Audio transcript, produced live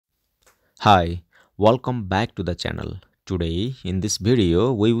Hi, welcome back to the channel. Today in this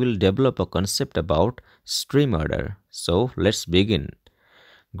video we will develop a concept about stream order. So let's begin.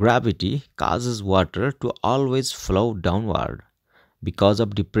 Gravity causes water to always flow downward. Because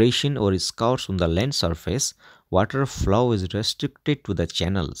of depression or scours on the land surface, water flow is restricted to the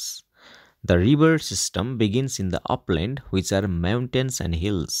channels. The river system begins in the upland, which are mountains and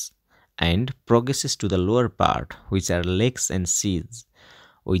hills, and progresses to the lower part, which are lakes and seas.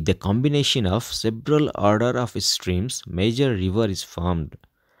 With the combination of several order of streams, major river is formed.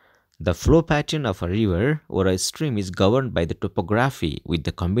 The flow pattern of a river or a stream is governed by the topography with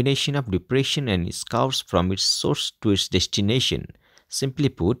the combination of depression and scours from its source to its destination. Simply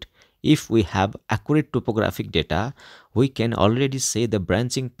put, if we have accurate topographic data, we can already say the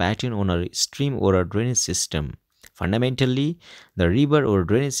branching pattern on a stream or a drainage system. Fundamentally, the river or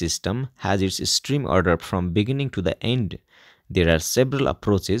drainage system has its stream order from beginning to the end. There are several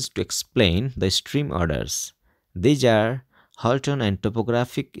approaches to explain the stream orders. These are Halton and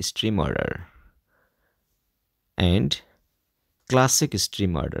topographic stream order and classic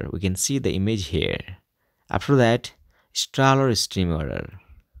stream order. We can see the image here. After that, Strahler stream order.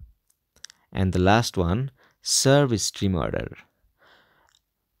 And the last one, Serve stream order.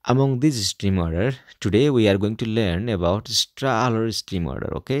 Among these stream order, today we are going to learn about Strahler stream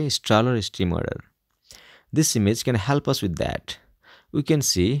order. Okay, Strahler stream order. This image can help us with that. We can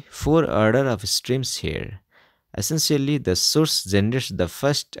see four order of streams here. Essentially, the source generates the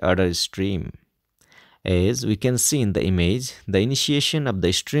first order stream. As we can see in the image, the initiation of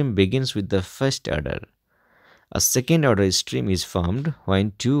the stream begins with the first order. A second order stream is formed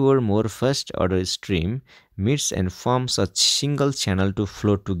when two or more first order stream meets and forms a single channel to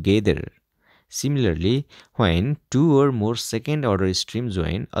flow together. Similarly, when two or more second order streams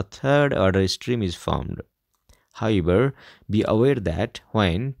join, a third order stream is formed. However, be aware that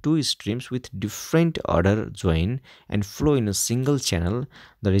when two streams with different order join and flow in a single channel,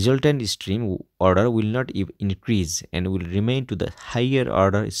 the resultant stream order will not increase and will remain to the higher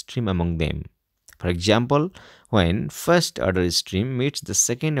order stream among them. For example, when first order stream meets the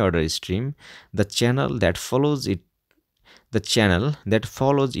second order stream, the channel that follows is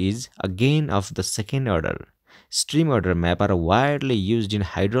again of the second order. Stream order map are widely used in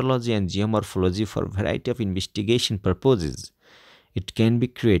hydrology and geomorphology for a variety of investigation purposes. It can be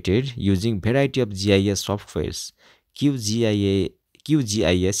created using variety of GIS softwares.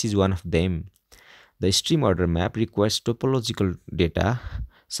 QGIS is one of them. The stream order map requires topological data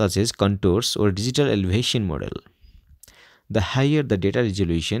such as contours or digital elevation model. The higher the data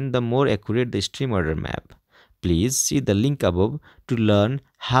resolution, the more accurate the stream order map. Please see the link above to learn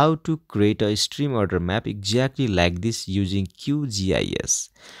how to create a stream order map exactly like this using QGIS.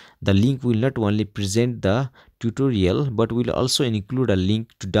 The link will not only present the tutorial but will also include a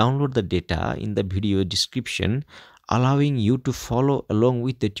link to download the data in the video description, allowing you to follow along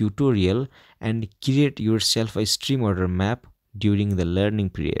with the tutorial and create yourself a stream order map during the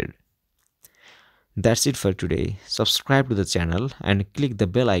learning period. That's it for today. Subscribe to the channel and click the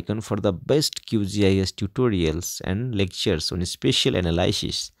bell icon for the best QGIS tutorials and lectures on spatial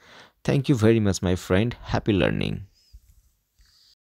analysis. Thank you very much, my friend. Happy learning.